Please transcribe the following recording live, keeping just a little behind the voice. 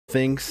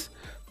things,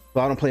 so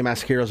I don't play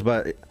Mask Heroes,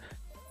 but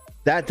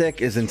that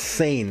deck is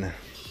insane.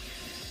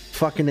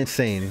 Fucking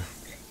insane.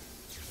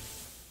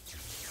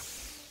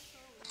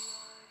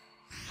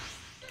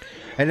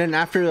 And then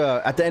after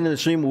at the end of the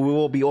stream, we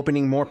will be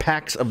opening more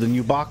packs of the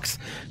new box,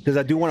 because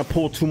I do want to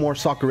pull 2 more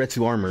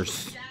Sakuretsu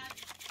armors.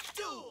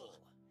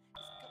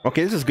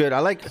 Okay, this is good. I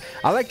like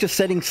just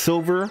setting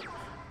silver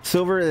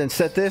and then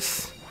set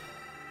this.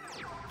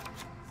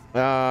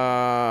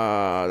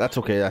 That's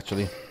okay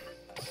actually.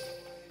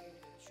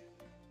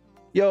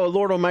 Yo,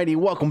 Lord Almighty,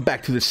 welcome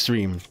back to the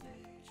stream.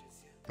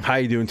 How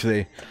you doing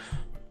today?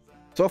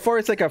 So far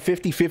it's like a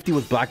 50-50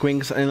 with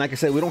Blackwings, and like I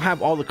said, we don't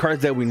have all the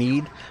cards that we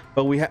need,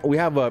 but we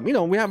have a, you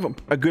know, we have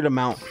a good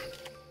amount.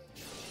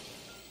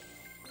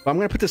 But I'm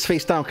gonna put this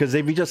face down, because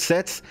if he just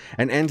sets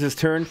and ends his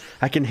turn,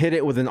 I can hit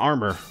it with an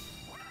armor.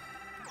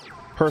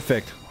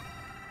 Perfect.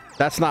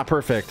 That's not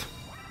perfect.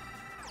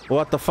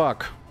 What the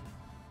fuck?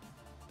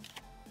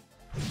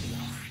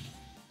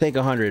 Take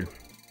 100.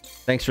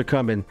 Thanks for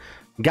coming.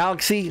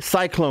 Galaxy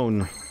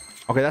Cyclone.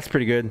 Okay, that's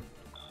pretty good.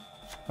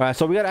 All right,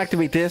 so we gotta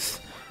activate this.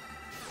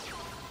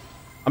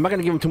 I'm not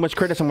gonna give him too much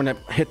credit, so I'm gonna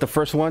hit the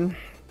first one.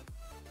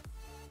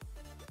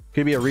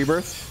 Could be a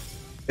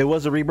rebirth. It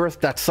was a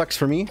rebirth. That sucks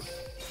for me.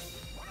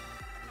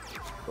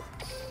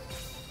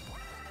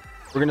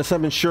 We're gonna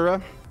summon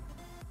Shura.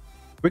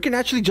 We can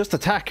actually just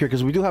attack here,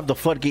 because we do have the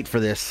floodgate for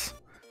this.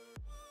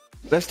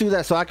 Let's do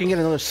that so I can get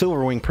another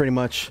silver wing pretty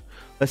much.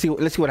 Let's see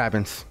what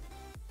happens.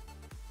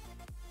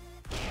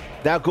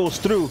 That goes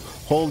through.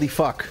 Holy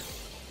fuck.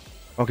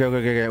 Okay.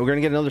 We're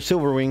gonna get another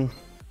silver wing.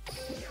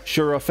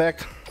 Shura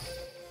effect.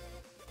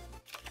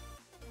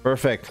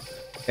 Perfect.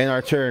 And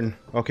our turn.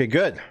 Okay,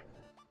 good.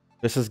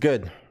 This is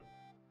good.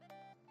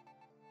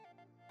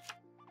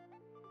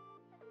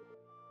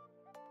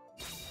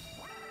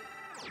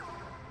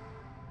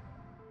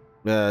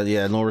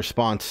 Yeah, no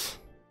response.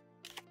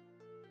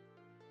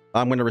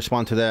 I'm gonna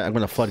respond to that. I'm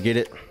gonna floodgate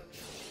it.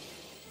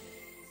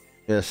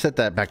 Yeah, set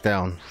that back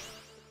down.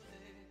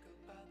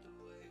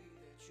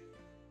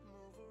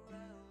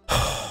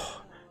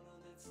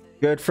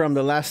 Good from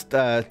the last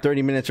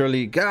 30 minutes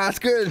early. God, that's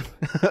good.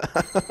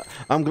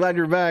 I'm glad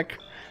you're back.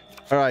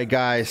 All right,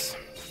 guys.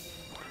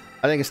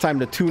 I think it's time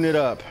to tune it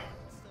up.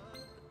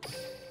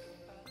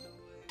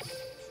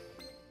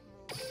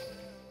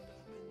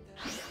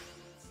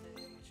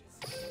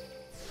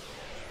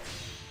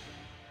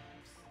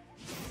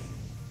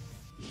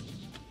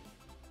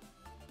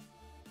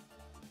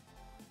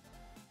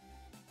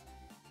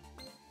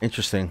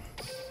 Interesting.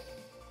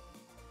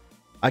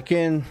 I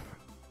can...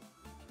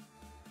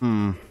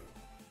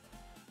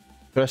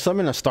 Could I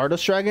summon a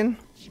Stardust Dragon?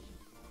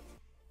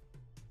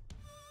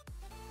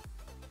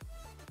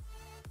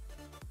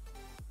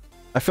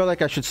 I feel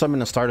like I should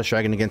summon a Stardust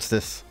Dragon against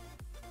this.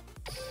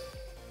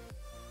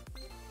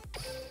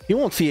 He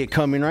won't see it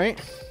coming, right?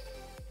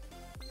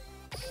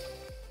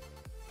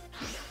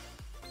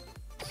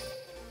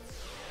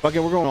 Okay,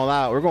 we're going all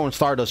out. We're going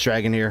Stardust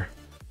Dragon here.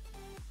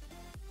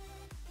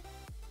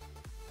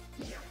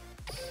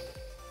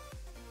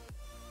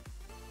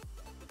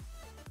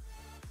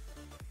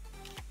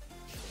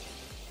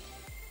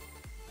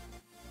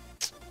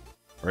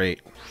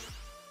 Great.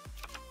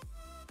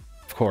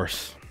 Of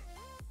course.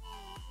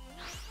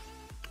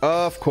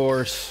 Of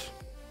course.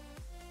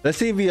 Let's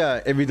see if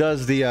he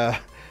does the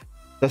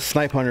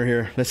snipe hunter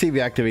here. Let's see if he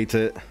activates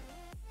it.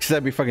 Cause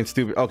that'd be fucking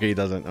stupid. Okay, he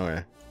doesn't.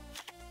 Okay.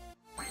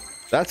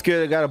 That's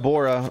good. I got a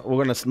Bora.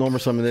 We're gonna normal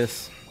summon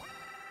this.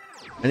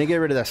 And then get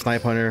rid of that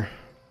snipe hunter.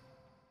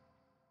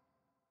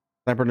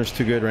 Snipe hunter's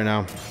too good right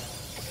now.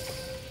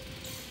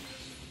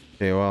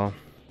 Okay, well.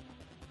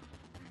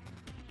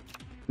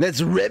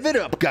 Let's rev it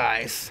up,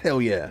 guys.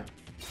 Hell yeah.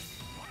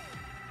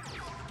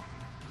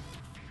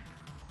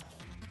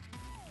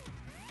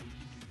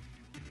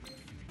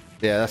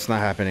 Yeah, that's not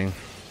happening.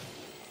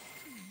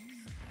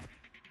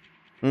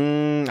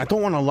 I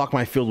don't want to lock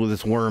my field with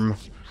this worm.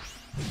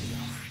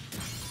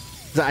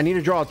 I need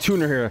to draw a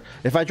tuner here.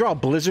 If I draw a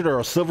Blizzard or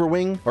a Silver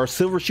Wing or a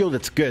Silver Shield,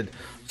 it's good.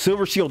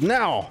 Silver Shield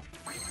now.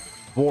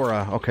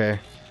 Bora, okay.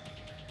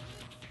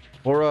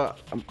 Bora,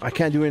 I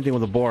can't do anything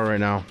with a Bora right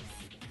now.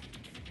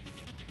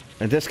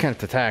 And this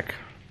can't attack,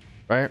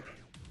 right?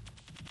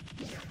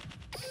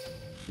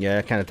 Yeah,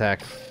 I can't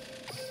attack.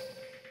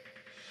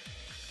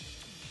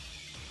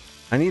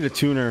 I need a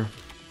tuner.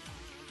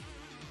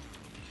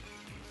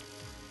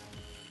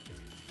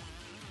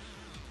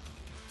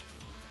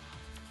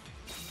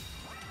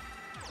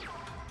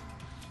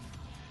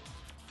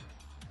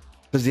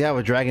 Does he have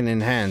a dragon in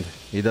hand?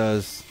 He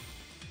does.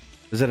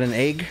 Is it an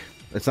egg?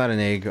 It's not an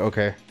egg.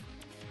 Okay.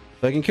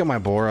 So I can kill my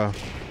Bora.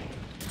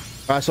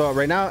 So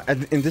right now,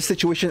 in this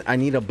situation, I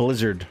need a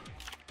Blizzard.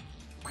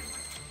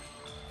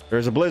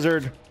 There's a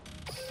Blizzard.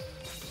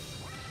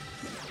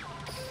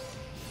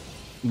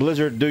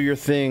 Blizzard, do your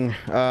thing.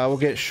 We'll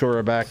get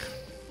Shura back.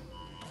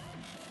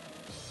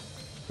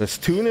 Let's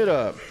tune it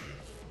up.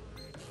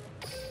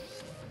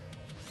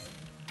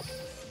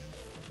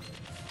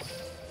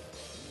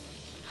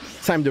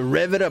 Time to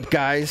rev it up,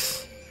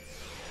 guys.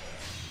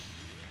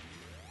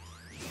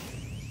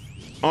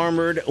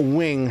 armored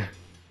wing.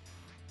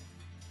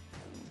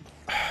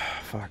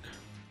 Fuck.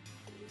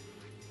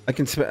 I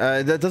can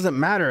that doesn't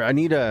matter. I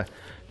need a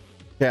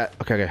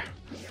okay.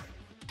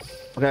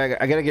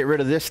 I gotta get rid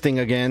of this thing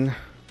again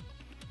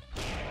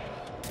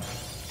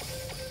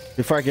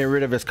before I get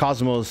rid of his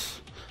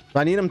Cosmos.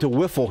 I need him to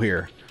whiffle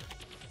here.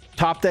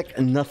 Top deck,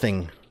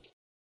 nothing,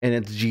 and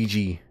it's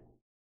GG.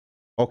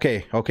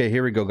 Okay,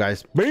 here we go,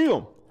 guys.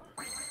 Bam!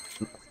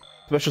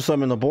 Special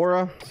summon the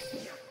Bora.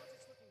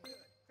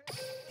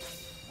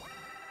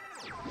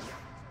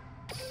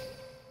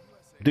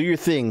 Do your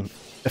thing.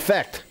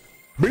 Effect.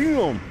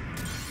 Bam!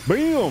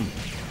 Bam!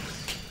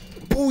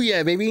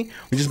 Booyah, baby!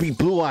 We just beat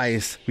Blue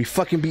Eyes. We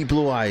fucking beat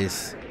Blue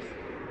Eyes.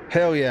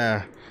 Hell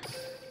yeah.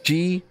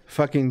 G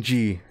fucking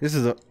G. This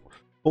is a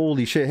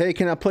holy shit. Hey,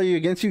 can I play you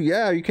against you?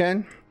 Yeah, you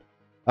can.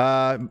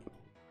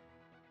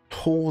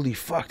 Holy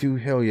fuck,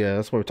 dude. Hell yeah.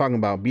 That's what we're talking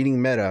about.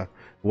 Beating meta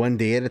one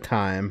day at a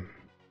time.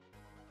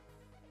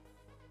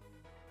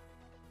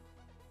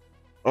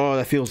 Oh,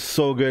 that feels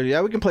so good.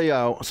 Yeah, we can play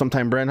out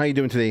sometime, Brent. How you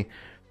doing today?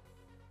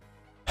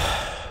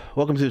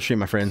 Welcome to the stream,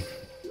 my friend.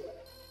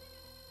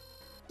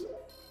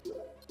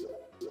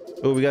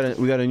 Oh, we got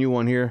a new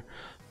one here.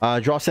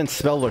 Draw, sense,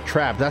 spell, or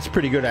trap. That's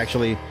pretty good,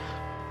 actually.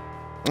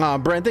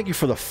 Brent, thank you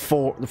for that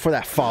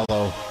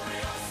follow.